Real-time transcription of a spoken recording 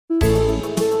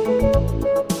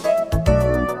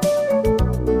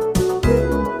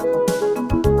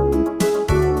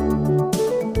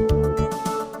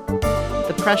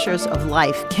pressures of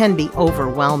life can be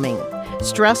overwhelming.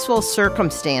 Stressful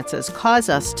circumstances cause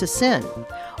us to sin.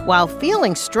 While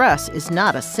feeling stress is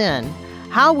not a sin,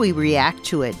 how we react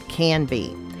to it can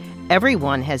be.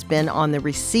 Everyone has been on the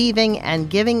receiving and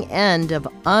giving end of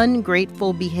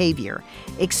ungrateful behavior,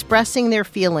 expressing their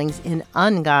feelings in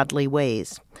ungodly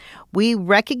ways. We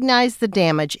recognize the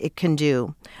damage it can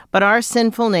do, but our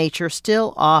sinful nature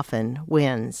still often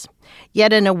wins.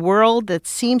 Yet in a world that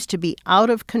seems to be out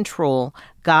of control,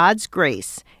 God's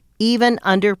grace, even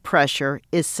under pressure,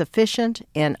 is sufficient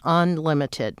and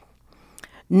unlimited.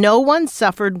 No one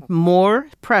suffered more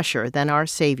pressure than our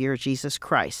Savior, Jesus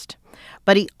Christ,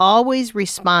 but he always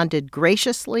responded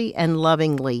graciously and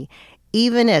lovingly,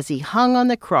 even as he hung on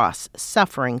the cross,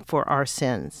 suffering for our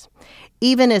sins.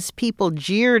 Even as people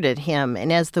jeered at him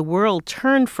and as the world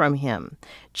turned from him,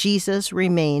 Jesus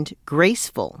remained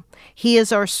graceful. He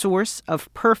is our source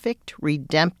of perfect,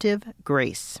 redemptive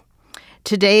grace.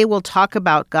 Today we'll talk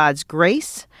about God's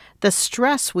grace, the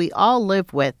stress we all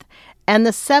live with, and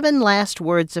the 7 last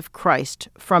words of Christ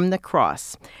from the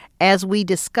cross, as we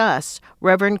discuss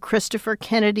Reverend Christopher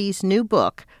Kennedy's new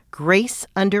book, Grace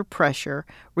Under Pressure,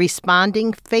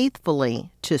 Responding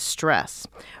Faithfully to Stress.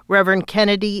 Reverend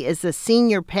Kennedy is the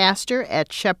senior pastor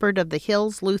at Shepherd of the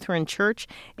Hills Lutheran Church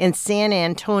in San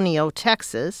Antonio,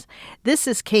 Texas. This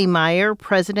is Kay Meyer,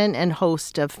 president and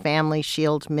host of Family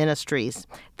Shield Ministries.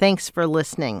 Thanks for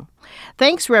listening.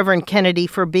 Thanks, Reverend Kennedy,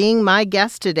 for being my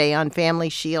guest today on Family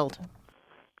Shield.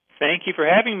 Thank you for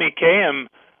having me, Kay. I'm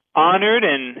honored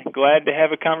and glad to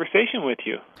have a conversation with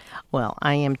you. Well,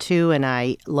 I am too, and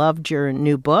I loved your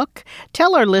new book.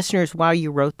 Tell our listeners why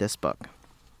you wrote this book.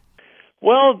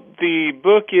 Well, the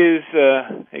book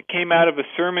it came out of a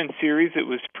sermon series that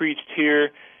was preached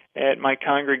here at my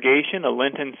congregation, a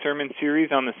Lenten sermon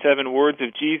series on the 7 words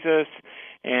of Jesus,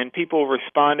 and people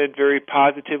responded very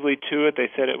positively to it. They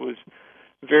said it was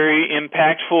very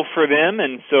impactful for them,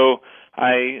 and so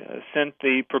I sent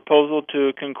the proposal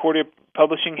to Concordia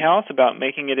Publishing House about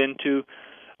making it into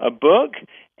a book,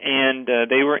 and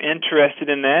they were interested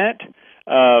in that.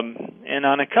 And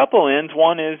on a couple ends,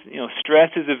 one is,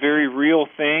 stress is a very real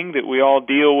thing that we all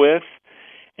deal with,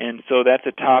 and so that's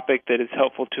a topic that is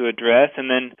helpful to address. And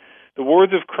then the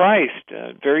words of Christ,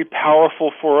 very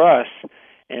powerful for us,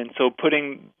 and so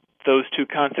putting those two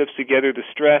concepts together, the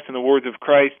stress and the words of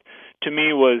Christ, to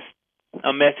me was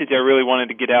a message I really wanted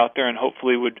to get out there and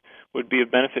hopefully would be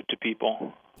of benefit to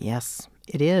people. Yes,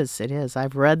 it is. It is.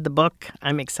 I've read the book.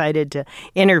 I'm excited to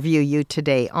interview you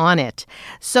today on it.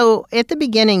 So at the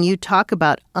beginning, you talk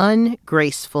about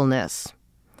ungracefulness.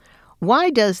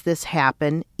 Why does this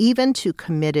happen even to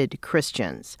committed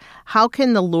Christians? How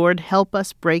can the Lord help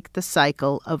us break the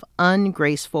cycle of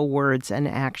ungraceful words and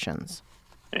actions?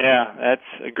 Yeah,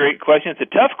 that's a great question. It's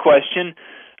a tough question.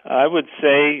 I would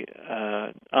say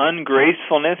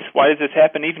ungracefulness. Why does this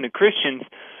happen even to Christians?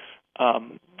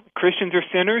 Christians are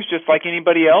sinners just like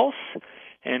anybody else,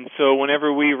 and so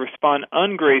whenever we respond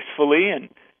ungracefully,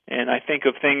 and I think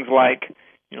of things like,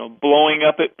 blowing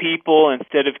up at people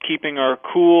instead of keeping our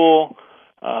cool,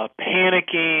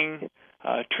 panicking,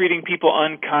 treating people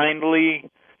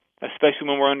unkindly, especially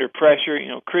when we're under pressure.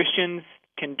 Christians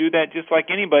can do that just like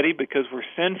anybody because we're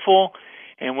sinful,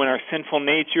 and when our sinful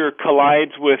nature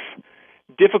collides with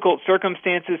difficult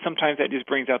circumstances, sometimes that just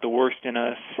brings out the worst in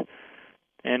us.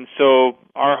 And so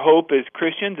our hope as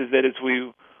Christians is that as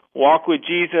we walk with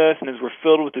Jesus and as we're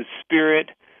filled with His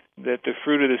Spirit, that the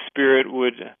fruit of the Spirit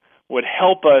would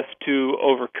help us to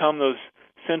overcome those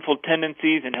sinful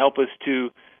tendencies and help us to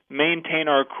maintain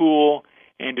our cool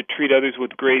and to treat others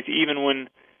with grace, even when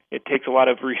it takes a lot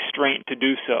of restraint to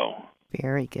do so.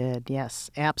 Very good. Yes,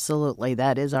 absolutely.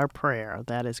 That is our prayer.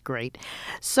 That is great.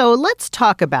 So let's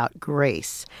talk about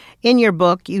grace. In your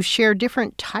book, you share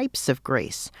different types of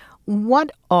grace.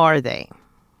 What are they?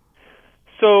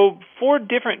 So 4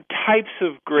 different types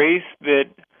of grace that,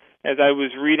 as I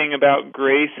was reading about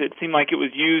grace, it seemed like it was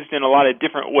used in a lot of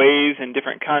different ways in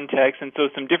different contexts, and so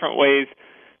some different ways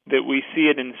that we see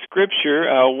it in Scripture.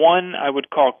 One I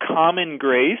would call common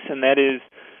grace, and that is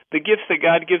the gifts that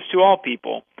God gives to all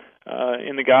people.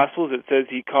 In the Gospels, it says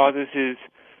He causes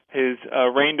His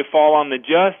rain to fall on the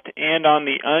just and on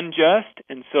the unjust,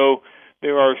 and so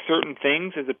there are certain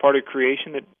things as a part of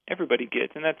creation that everybody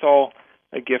gets, and that's all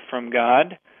a gift from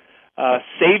God.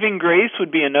 Saving grace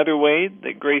would be another way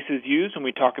that grace is used when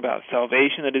we talk about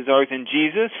salvation that is ours in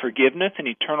Jesus, forgiveness and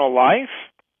eternal life,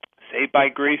 saved by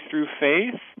grace through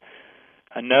faith.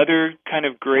 Another kind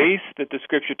of grace that the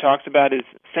Scripture talks about is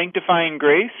sanctifying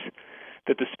grace,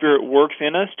 that the Spirit works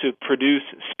in us to produce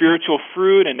spiritual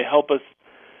fruit and to help us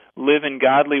live in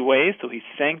godly ways, so He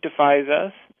sanctifies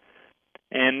us.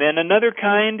 And then another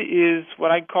kind is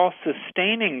what I'd call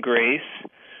sustaining grace,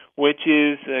 which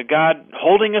is God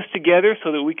holding us together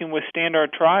so that we can withstand our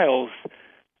trials.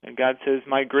 And God says,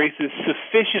 my grace is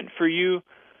sufficient for you,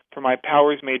 for my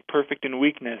power is made perfect in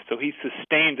weakness. So He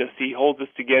sustains us. He holds us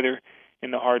together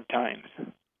in the hard times.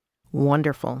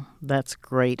 Wonderful. That's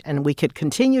great. And we could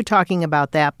continue talking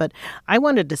about that, but I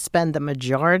wanted to spend the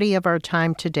majority of our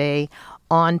time today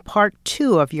on part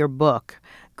 2 of your book,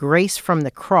 Grace from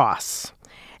the Cross.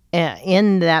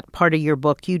 In that part of your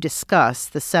book, you discuss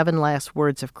the 7 last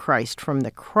words of Christ from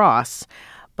the cross,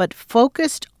 but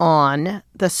focused on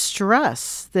the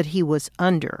stress that He was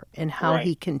under and how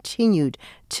He continued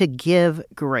to give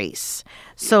grace.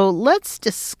 So let's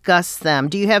discuss them.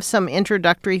 Do you have some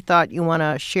introductory thought you want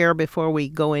to share before we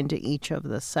go into each of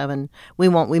the 7?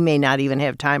 We may not even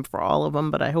have time for all of them,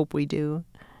 but I hope we do.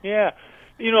 Yeah.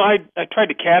 I tried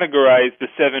to categorize the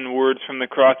 7 words from the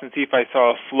cross and see if I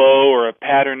saw a flow or a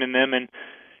pattern in them. And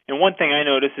one thing I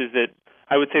noticed is that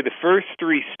I would say the first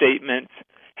 3 statements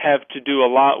have to do a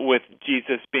lot with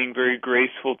Jesus being very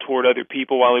graceful toward other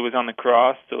people while He was on the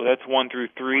cross. So that's 1 through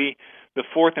 3. The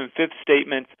 4th and 5th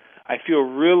statements, I feel,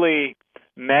 really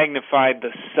magnified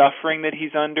the suffering that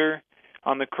He's under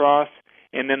on the cross.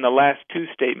 And then the last 2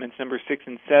 statements, number 6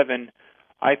 and 7,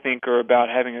 I think are about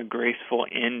having a graceful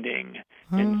ending.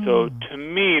 And so to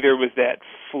me, there was that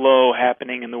flow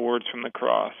happening in the words from the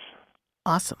cross.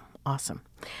 Awesome.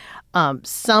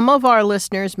 Some of our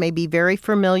listeners may be very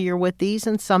familiar with these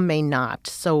and some may not.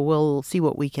 So we'll see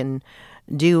what we can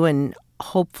do and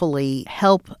hopefully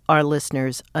help our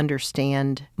listeners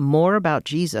understand more about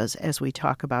Jesus as we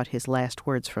talk about His last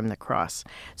words from the cross.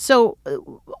 So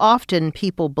often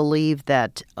people believe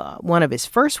that one of His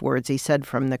first words He said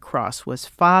from the cross was,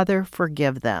 Father,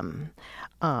 forgive them.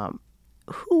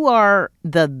 Who are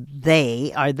the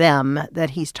they or them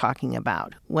that He's talking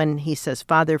about when He says,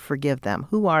 Father, forgive them?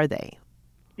 Who are they?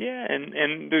 Yeah,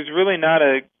 and there's really not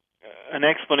an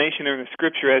explanation there in the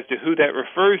Scripture as to who that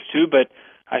refers to, but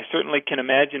I certainly can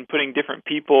imagine putting different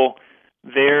people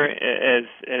there as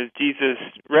Jesus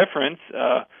referenced.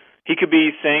 He could be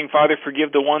saying, Father,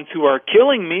 forgive the ones who are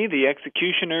killing me, the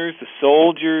executioners, the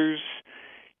soldiers.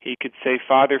 He could say,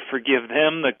 Father, forgive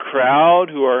them, the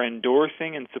crowd who are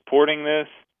endorsing and supporting this,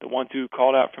 the ones who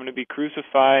called out for Him to be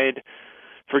crucified.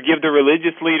 Forgive the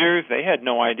religious leaders. They had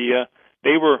no idea.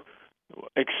 They were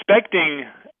expecting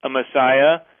a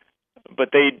Messiah, but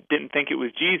they didn't think it was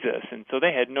Jesus, and so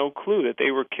they had no clue that they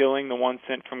were killing the one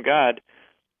sent from God.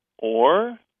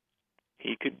 Or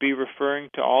He could be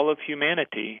referring to all of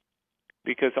humanity,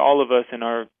 because all of us in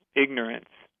our ignorance,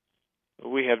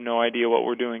 we have no idea what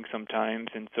we're doing sometimes,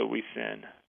 and so we sin.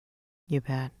 You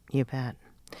bet.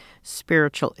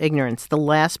 Spiritual ignorance. The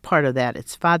last part of that,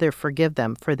 it's Father, forgive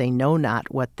them, for they know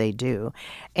not what they do.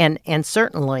 And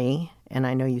certainly, and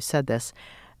I know you said this,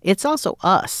 it's also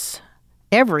us.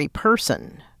 Every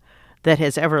person that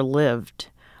has ever lived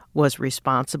was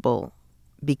responsible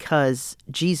because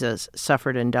Jesus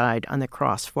suffered and died on the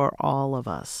cross for all of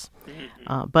us.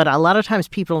 But a lot of times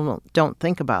people don't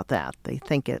think about that. They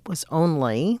think it was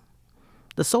only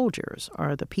the soldiers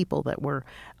or the people that were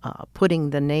putting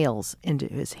the nails into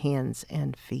His hands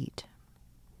and feet.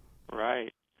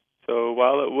 Right. So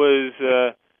while it was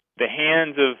the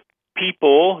hands of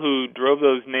people who drove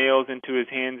those nails into His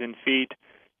hands and feet,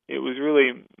 it was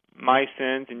really my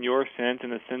sins and your sins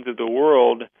and the sins of the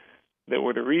world that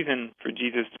were the reason for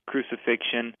Jesus'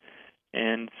 crucifixion.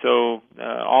 And so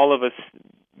all of us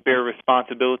bear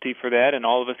responsibility for that, and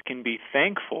all of us can be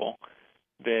thankful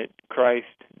that Christ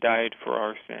died for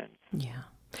our sins. Yeah.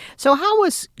 So how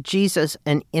was Jesus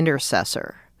an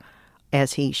intercessor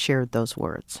as He shared those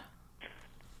words?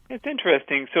 It's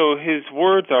interesting. So His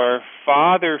words are,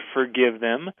 Father, forgive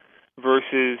them,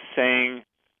 versus saying,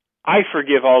 I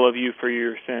forgive all of you for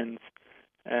your sins.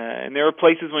 And there are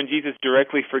places when Jesus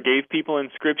directly forgave people in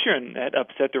Scripture, and that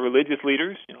upset the religious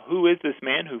leaders. Who is this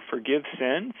man who forgives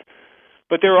sins?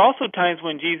 But there are also times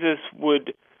when Jesus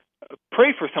would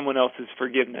pray for someone else's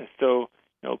forgiveness. So,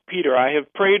 Peter, I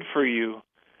have prayed for you.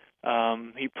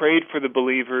 He prayed for the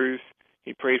believers.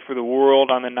 He prayed for the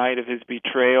world on the night of His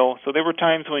betrayal. So there were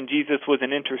times when Jesus was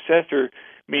an intercessor,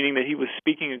 meaning that He was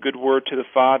speaking a good word to the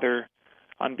Father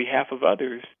on behalf of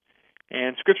others.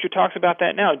 And Scripture talks about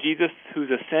that now. Jesus, who's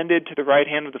ascended to the right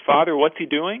hand of the Father, what's He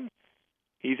doing?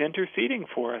 He's interceding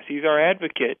for us. He's our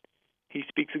advocate. He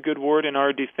speaks a good word in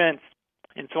our defense.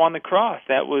 And so on the cross,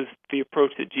 that was the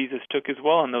approach that Jesus took as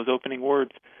well in those opening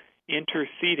words,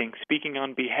 interceding, speaking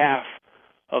on behalf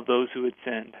of those who had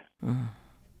sinned.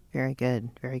 Very good,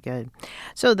 very good.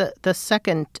 So the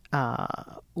second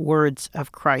words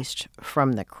of Christ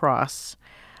from the cross,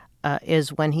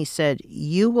 is when he said,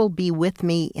 "You will be with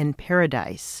me in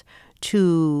paradise,"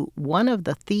 to one of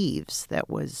the thieves that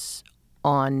was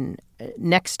on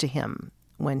next to him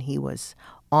when he was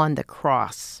on the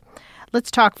cross.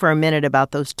 Let's talk for a minute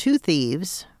about those two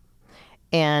thieves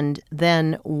and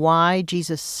then why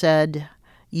Jesus said,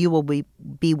 "You will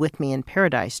be with me in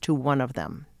paradise," to one of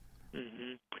them.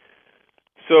 Mm-hmm.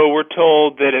 So we're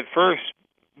told that at first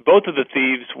both of the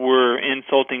thieves were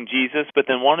insulting Jesus, but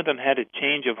then one of them had a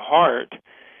change of heart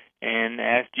and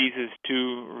asked Jesus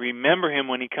to remember him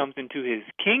when he comes into his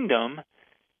kingdom.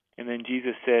 And then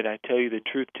Jesus said, "I tell you the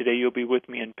truth, today you'll be with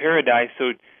me in paradise."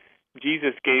 So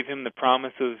Jesus gave him the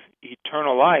promise of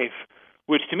eternal life,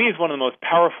 which to me is one of the most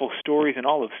powerful stories in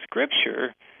all of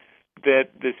Scripture,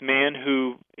 that this man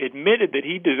who admitted that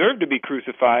he deserved to be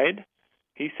crucified,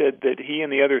 he said that he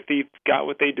and the other thief got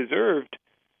what they deserved,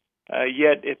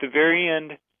 yet at the very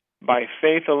end, by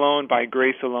faith alone, by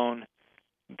grace alone,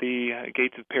 the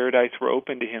gates of paradise were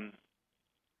open to him.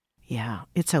 Yeah,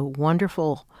 it's a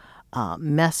wonderful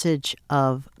message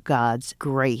of God's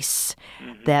grace.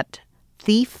 Mm-hmm. That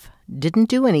thief didn't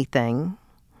do anything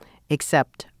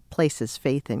except place his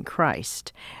faith in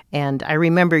Christ. And I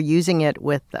remember using it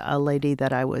with a lady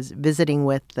that I was visiting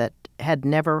with that had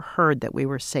never heard that we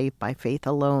were saved by faith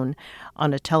alone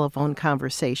on a telephone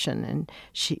conversation. And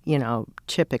she,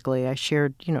 typically I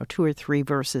shared, 2 or 3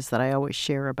 verses that I always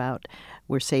share about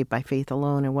we're saved by faith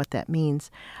alone and what that means.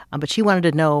 But she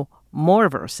wanted to know more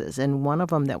verses, and one of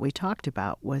them that we talked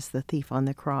about was the thief on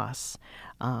the cross.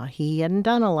 He hadn't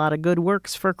done a lot of good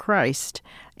works for Christ,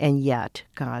 and yet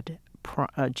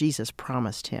Jesus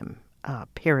promised him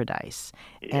paradise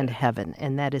and heaven,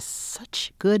 and that is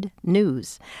such good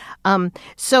news.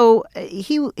 So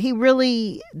he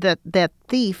really, that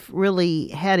thief really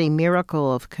had a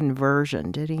miracle of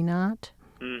conversion, did he not?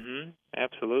 Mm-hmm.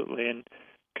 Absolutely, and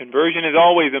conversion is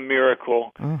always a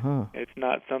miracle. Mm-hmm. It's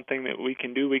not something that we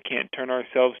can do. We can't turn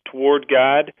ourselves toward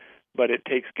God, but it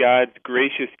takes God's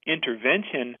gracious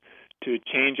intervention to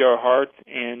change our hearts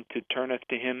and to turn us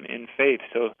to Him in faith.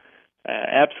 So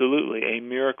absolutely a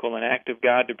miracle, an act of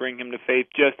God to bring him to faith,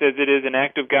 just as it is an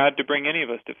act of God to bring any of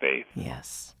us to faith.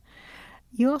 Yes.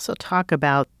 You also talk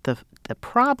about the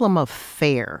problem of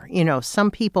fair. Some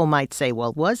people might say,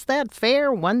 well, was that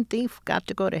fair? One thief got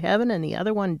to go to heaven and the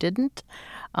other one didn't.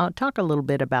 Talk a little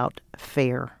bit about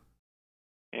fair.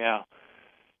 Yeah.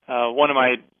 One of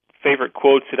my favorite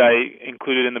quotes that I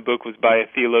included in the book was by a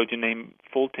theologian named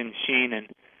Fulton Sheen, and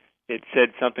it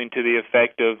said something to the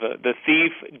effect of, the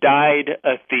thief died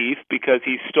a thief because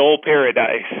he stole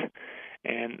paradise.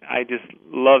 And I just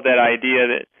love that idea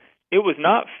that it was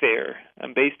not fair.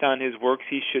 And based on his works,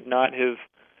 he should not have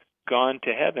gone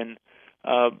to heaven.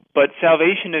 But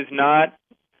salvation is not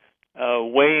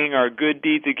weighing our good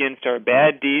deeds against our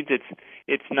bad deeds.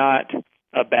 It's not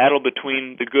a battle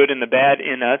between the good and the bad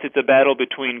in us. It's a battle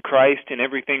between Christ and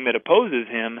everything that opposes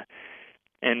him.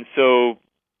 And so,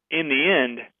 in the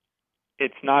end,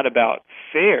 it's not about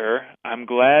fair. I'm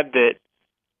glad that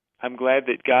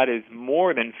God is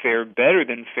more than fair, better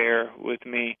than fair with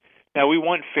me. Now, we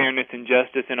want fairness and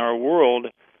justice in our world,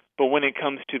 but when it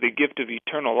comes to the gift of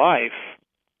eternal life,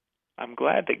 I'm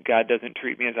glad that God doesn't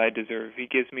treat me as I deserve. He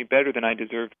gives me better than I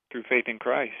deserve through faith in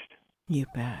Christ. You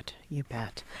bet. You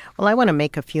bet. Well, I want to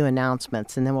make a few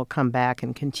announcements, and then we'll come back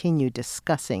and continue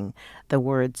discussing the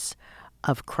words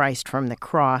of Christ from the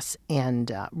cross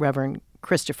and Reverend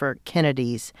Christopher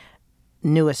Kennedy's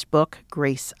newest book,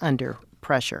 Grace Under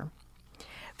Pressure.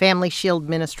 Family Shield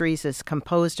Ministries is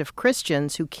composed of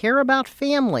Christians who care about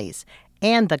families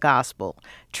and the gospel,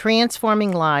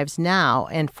 transforming lives now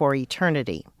and for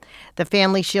eternity. The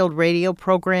Family Shield radio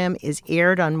program is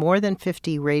aired on more than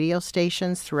 50 radio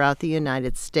stations throughout the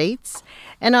United States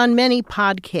and on many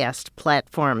podcast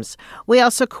platforms. We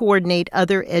also coordinate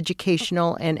other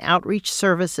educational and outreach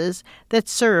services that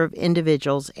serve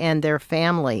individuals and their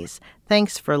families.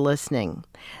 Thanks for listening.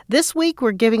 This week,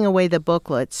 we're giving away the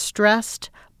booklet, Stressed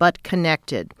but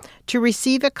Connected. To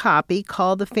receive a copy,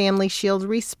 call the Family Shield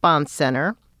Response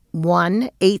Center,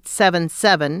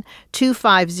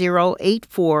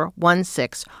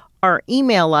 1-877-250-8416, or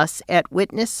email us at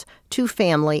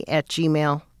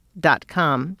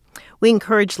witness2family@gmail.com. We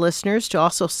encourage listeners to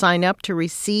also sign up to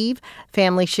receive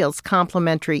Family Shield's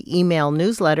complimentary email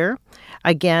newsletter.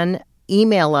 Again,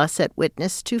 email us at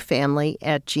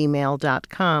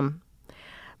witness2family@gmail.com.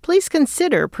 Please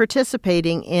consider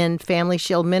participating in Family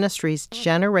Shield Ministries'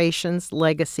 Generations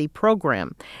Legacy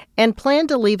program and plan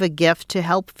to leave a gift to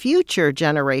help future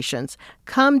generations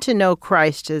come to know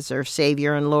Christ as our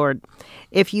Savior and Lord.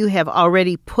 If you have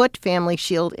already put Family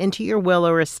Shield into your will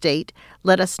or estate,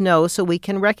 let us know so we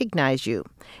can recognize you.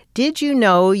 Did you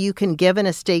know you can give an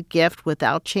estate gift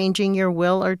without changing your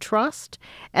will or trust?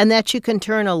 And that you can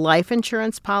turn a life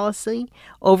insurance policy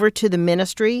over to the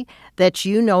ministry that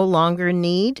you no longer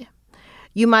need?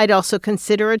 You might also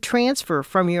consider a transfer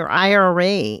from your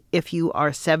IRA if you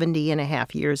are 70 and a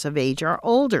half years of age or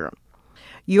older.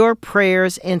 Your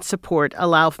prayers and support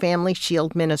allow Family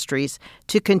Shield Ministries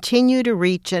to continue to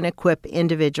reach and equip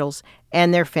individuals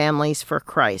and their families for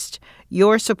Christ.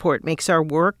 Your support makes our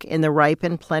work in the ripe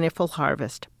and plentiful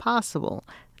harvest possible.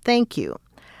 Thank you.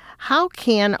 How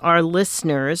can our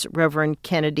listeners, Reverend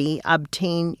Kennedy,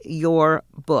 obtain your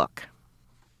book?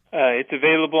 It's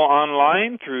available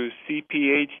online through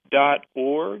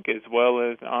cph.org as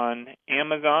well as on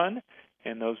Amazon.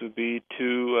 And those would be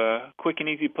two quick and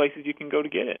easy places you can go to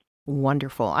get it.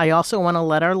 Wonderful. I also want to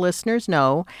let our listeners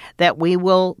know that we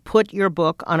will put your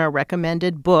book on our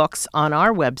recommended books on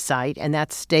our website, and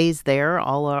that stays there.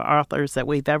 All our authors that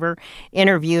we've ever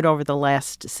interviewed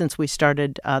since we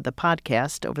started the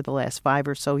podcast over the last 5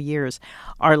 or so years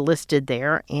are listed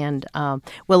there. And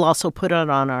we'll also put it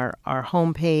on our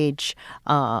homepage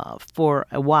for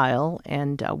a while,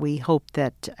 and we hope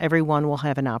that everyone will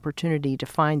have an opportunity to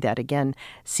find that. Again,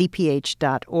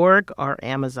 cph.org or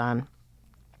Amazon.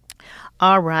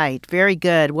 All right, very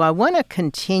good. Well, I want to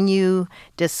continue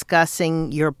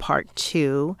discussing your part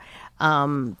 2.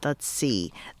 Let's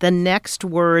see. The next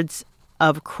words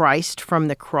of Christ from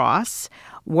the cross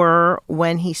were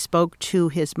when he spoke to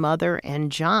his mother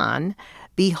and John,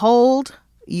 "Behold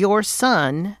your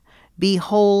son,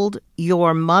 behold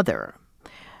your mother."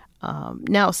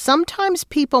 Now, sometimes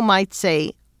people might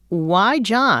say, why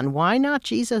John? Why not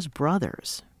Jesus'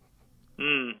 brothers?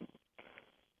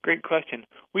 Great question.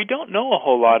 We don't know a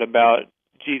whole lot about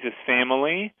Jesus'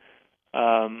 family.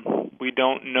 We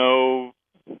don't know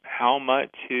how much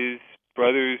his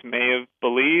brothers may have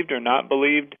believed or not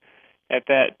believed at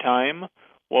that time.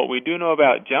 What we do know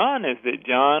about John is that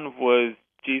John was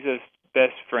Jesus'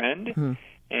 best friend,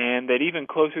 and that even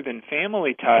closer than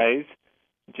family ties,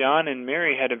 John and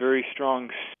Mary had a very strong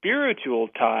spiritual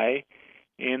tie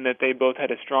in that they both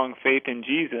had a strong faith in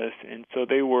Jesus, and so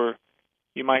they were,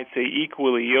 you might say,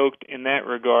 equally yoked in that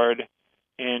regard,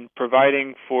 and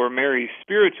providing for Mary's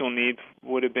spiritual needs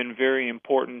would have been very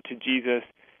important to Jesus,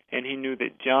 and he knew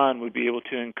that John would be able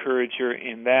to encourage her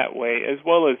in that way, as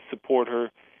well as support her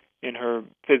in her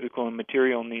physical and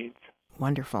material needs.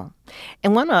 Wonderful.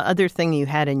 And one other thing you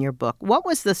had in your book, what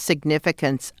was the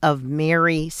significance of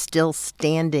Mary still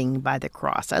standing by the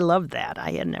cross? I love that.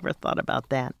 I had never thought about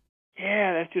that.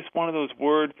 Yeah, that's just one of those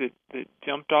words that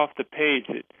jumped off the page,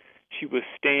 that she was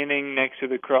standing next to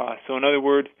the cross. So in other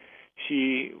words,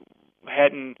 she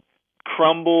hadn't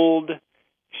crumbled.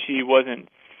 She wasn't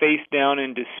face down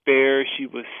in despair. She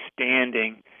was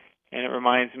standing. And it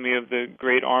reminds me of the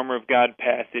great armor of God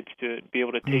passage, to be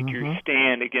able to take your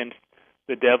stand against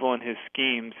the devil and his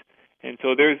schemes. And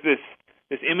so there's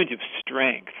this image of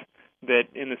strength, that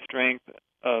in the strength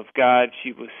of God,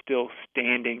 she was still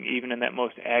standing, even in that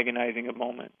most agonizing of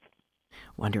moments.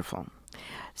 Wonderful.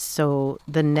 So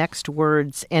the next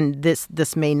words, and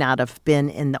this may not have been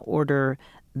in the order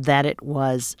that it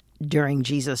was during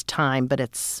Jesus' time, but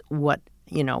it's what,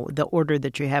 the order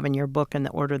that you have in your book and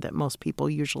the order that most people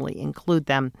usually include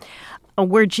them,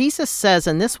 where Jesus says,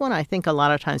 and this one I think a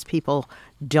lot of times people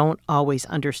don't always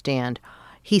understand,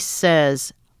 he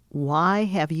says, "Why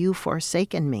have you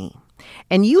forsaken me?"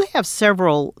 And you have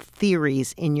several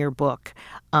theories in your book.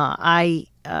 I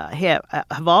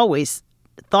have always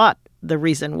thought the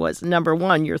reason was, number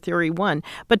one, your theory one,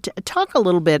 but talk a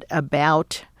little bit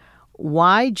about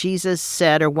why Jesus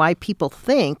said, or why people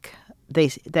think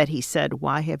that he said,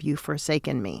 "Why have you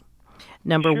forsaken me?"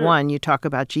 Number one, you talk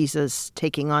about Jesus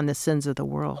taking on the sins of the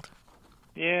world.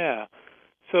 Yeah.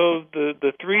 So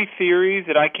the three theories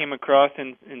that I came across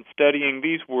in studying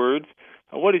these words,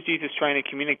 what is Jesus trying to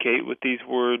communicate with these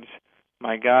words,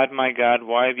 my God,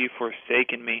 why have you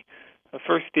forsaken me?" The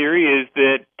first theory is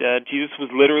that Jesus was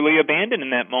literally abandoned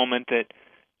in that moment, that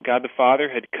God the Father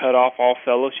had cut off all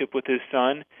fellowship with his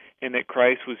Son, and that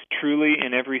Christ was truly,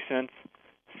 in every sense,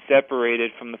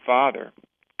 separated from the Father.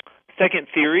 Second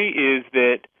theory is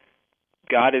that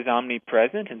God is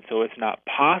omnipresent, and so it's not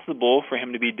possible for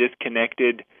him to be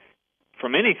disconnected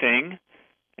from anything,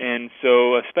 and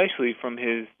so especially from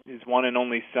his one and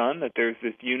only Son, that there's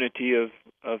this unity of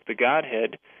the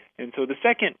Godhead. And so the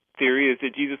second theory is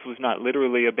that Jesus was not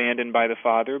literally abandoned by the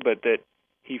Father, but that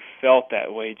he felt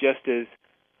that way, just as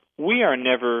we are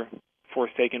never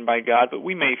forsaken by God, but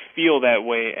we may feel that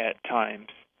way at times.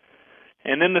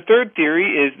 And then the third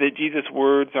theory is that Jesus'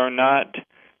 words are not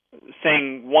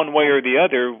saying one way or the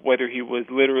other, whether he was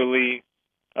literally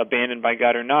abandoned by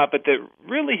God or not, but that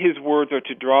really his words are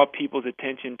to draw people's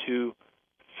attention to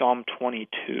Psalm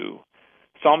 22.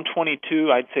 Psalm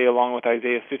 22, I'd say, along with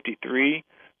Isaiah 53,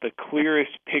 the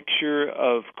clearest picture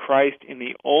of Christ in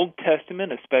the Old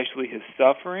Testament, especially his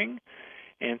suffering.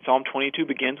 And Psalm 22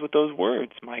 begins with those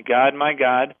words, my God,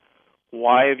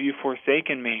 why have you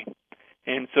forsaken me?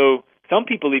 And so some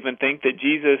people even think that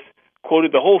Jesus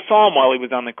quoted the whole psalm while he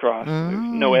was on the cross. There's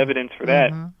no evidence for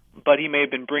that. But he may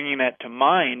have been bringing that to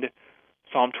mind.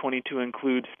 Psalm 22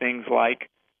 includes things like,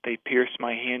 they pierced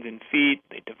my hands and feet,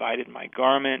 they divided my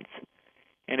garments,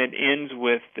 and it ends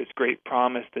with this great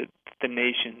promise that the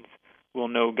nations will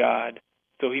know God.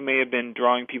 So he may have been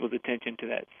drawing people's attention to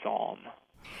that psalm.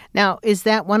 Now, is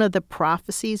that one of the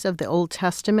prophecies of the Old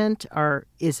Testament, or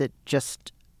is it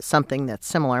just something that's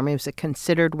similar? I mean, is it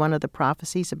considered one of the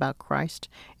prophecies about Christ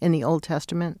in the Old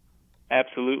Testament?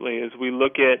 Absolutely. As we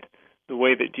look at the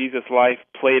way that Jesus' life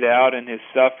played out in his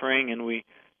suffering, and we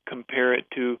compare it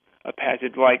to a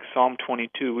passage like Psalm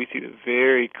 22, we see that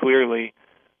very clearly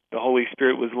the Holy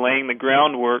Spirit was laying the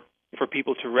groundwork for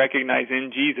people to recognize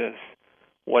in Jesus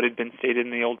what had been stated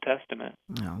in the Old Testament.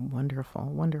 Oh, wonderful,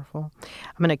 wonderful.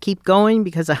 I'm going to keep going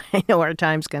because I know our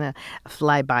time's going to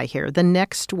fly by here. The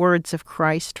next words of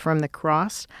Christ from the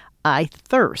cross, I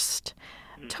thirst.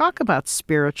 Talk about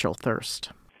spiritual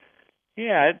thirst.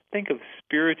 Yeah, I think of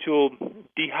spiritual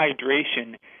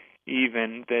dehydration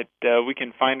even, that we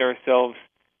can find ourselves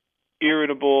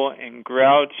irritable and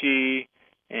grouchy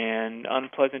and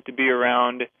unpleasant to be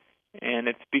around, and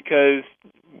it's because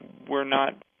we're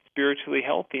not spiritually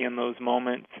healthy in those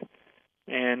moments.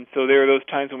 And so there are those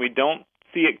times when we don't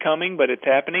see it coming, but it's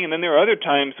happening, and then there are other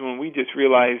times when we just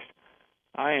realize,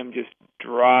 I am just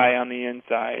dry on the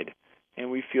inside,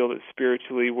 and we feel that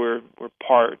spiritually we're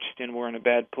parched and we're in a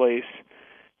bad place.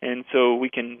 And so we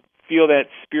can feel that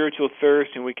spiritual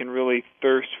thirst, and we can really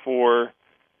thirst for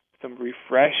some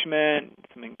refreshment,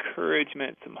 some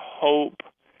encouragement, some hope,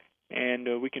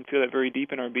 and we can feel that very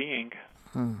deep in our being.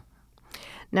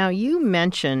 Now, you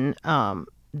mention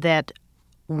that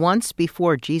once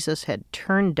before Jesus had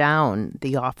turned down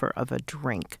the offer of a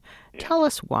drink. Yeah. Tell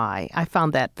us why. I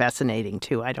found that fascinating,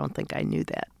 too. I don't think I knew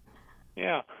that.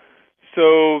 Yeah.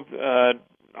 So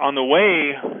on the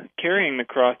way, carrying the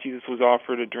cross, Jesus was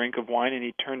offered a drink of wine, and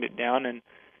he turned it down, and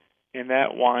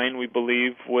that wine, we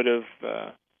believe, would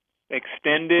have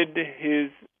extended his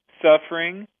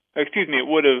suffering. It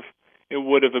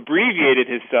would have abbreviated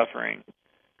his suffering,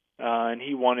 and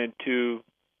he wanted to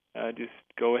just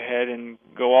go ahead and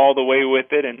go all the way with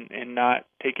it and not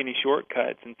take any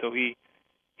shortcuts, and so he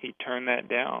turned that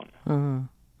down. Mm-hmm.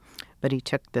 But he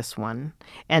took this one,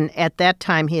 and at that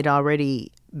time he had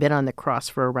already been on the cross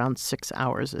for around 6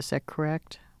 hours. Is that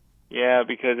correct? Yeah,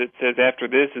 because it says after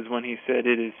this is when he said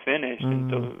it is finished,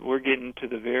 and so we're getting to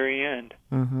the very end.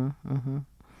 Mm-hmm, mm-hmm.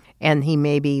 And he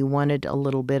maybe wanted a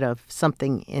little bit of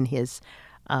something in his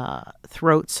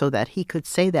throat so that he could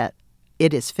say that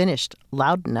it is finished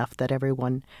loud enough that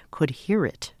everyone could hear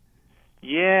it.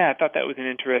 Yeah, I thought that was an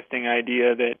interesting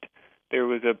idea, that there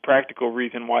was a practical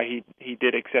reason why he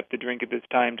did accept the drink at this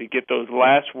time, to get those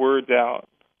last words out.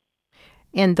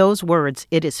 And those words,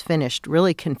 it is finished,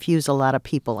 really confuse a lot of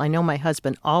people. I know my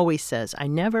husband always says, I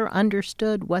never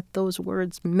understood what those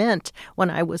words meant when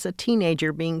I was a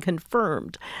teenager being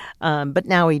confirmed. But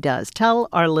now he does. Tell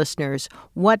our listeners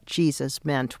what Jesus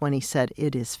meant when he said,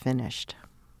 it is finished.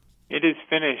 It is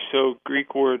finished, so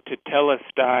Greek word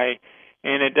tetelestai,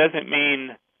 and it doesn't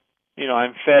mean,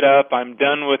 I'm fed up, I'm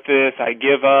done with this, I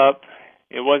give up.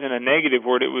 It wasn't a negative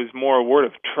word, it was more a word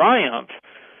of triumph.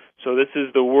 So this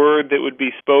is the word that would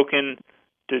be spoken,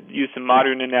 to use some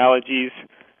modern analogies,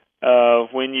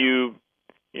 when you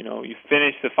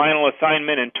finish the final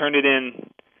assignment and turn it in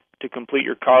to complete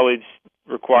your college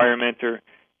requirements, or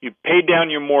you paid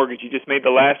down your mortgage, you just made the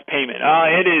last payment.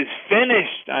 It is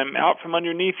finished. I'm out from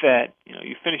underneath that.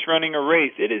 You finished running a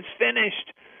race. It is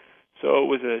finished. So it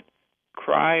was a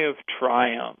cry of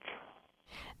triumph.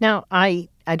 Now, I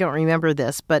don't remember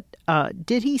this, but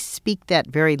did he speak that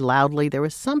very loudly? There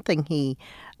was something he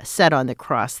said on the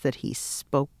cross that he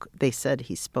spoke. They said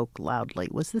he spoke loudly.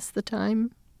 Was this the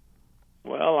time?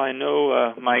 Well, I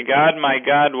know, my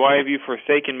God, why have you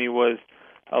forsaken me, was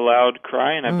a loud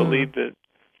cry, and I believe that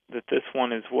this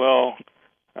one as well.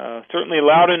 Certainly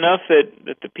loud enough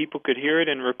that the people could hear it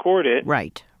and record it.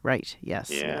 Right,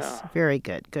 yes, yeah. Yes. Very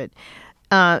good.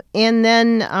 And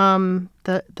then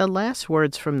the last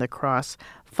words from the cross,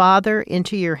 Father,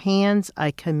 into your hands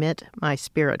I commit my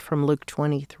spirit, from Luke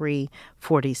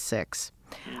 23:46.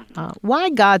 Why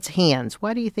God's hands?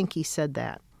 Why do you think he said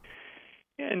that?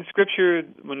 Yeah, in Scripture,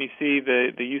 when you see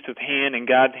the use of hand in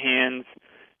God's hands,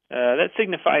 that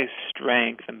signifies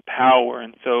strength and power.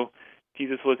 And so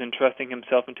Jesus was entrusting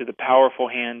himself into the powerful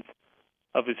hands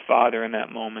of his Father in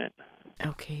that moment.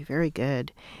 Okay, very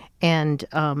good. And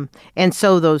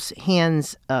so those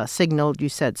hands signaled, you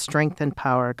said, strength and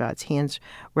power. God's hands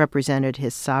represented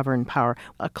his sovereign power.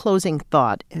 A closing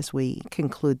thought as we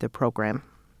conclude the program.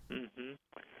 Mm-hmm.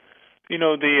 You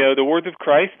know, the words of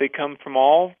Christ, they come from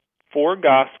all four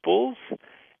Gospels,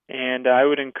 and I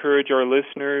would encourage our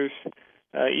listeners,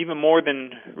 even more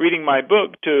than reading my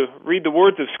book, to read the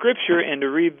words of Scripture and to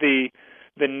read the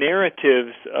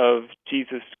narratives of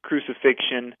Jesus'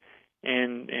 crucifixion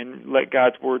and let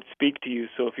God's Word speak to you.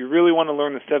 So if you really want to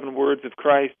learn the 7 words of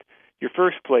Christ, your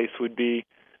first place would be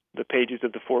the pages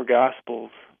of the 4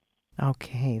 Gospels.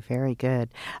 Okay, very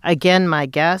good. Again, my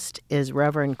guest is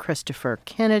Reverend Christopher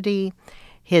Kennedy.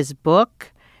 His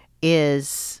book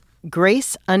is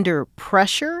Grace Under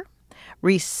Pressure,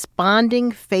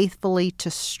 Responding Faithfully to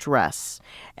Stress.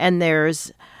 And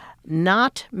there's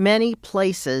not many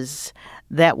places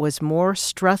that was more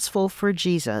stressful for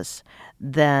Jesus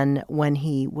than when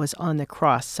he was on the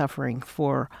cross suffering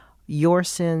for your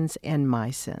sins and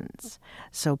my sins.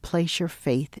 So place your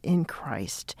faith in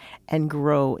Christ and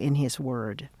grow in his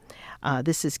word.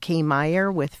 This is Kay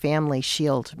Meyer with Family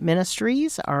Shield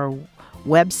Ministries. Our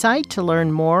website to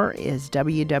learn more is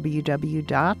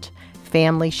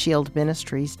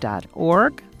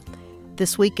www.familyshieldministries.org.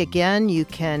 This week, again, you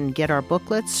can get our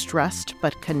booklet, Stressed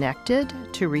But Connected.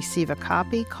 To receive a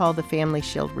copy, call the Family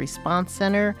Shield Response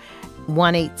Center,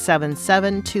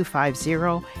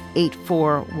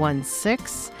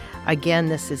 1-877-250-8416. Again,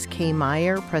 this is Kay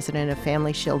Meyer, President of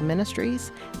Family Shield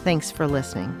Ministries. Thanks for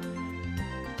listening.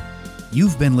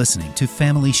 You've been listening to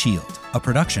Family Shield, a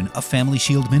production of Family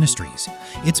Shield Ministries.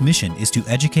 Its mission is to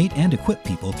educate and equip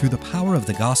people through the power of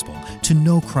the gospel to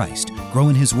know Christ, grow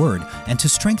in His Word, and to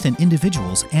strengthen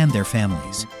individuals and their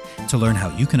families. To learn how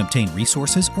you can obtain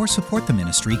resources or support the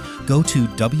ministry, go to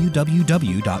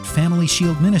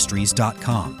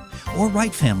www.familyshieldministries.com or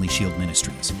write Family Shield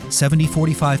Ministries,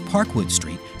 7045 Parkwood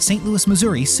Street, St. Louis,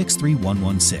 Missouri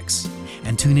 63116.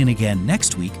 And tune in again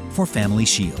next week for Family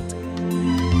Shield.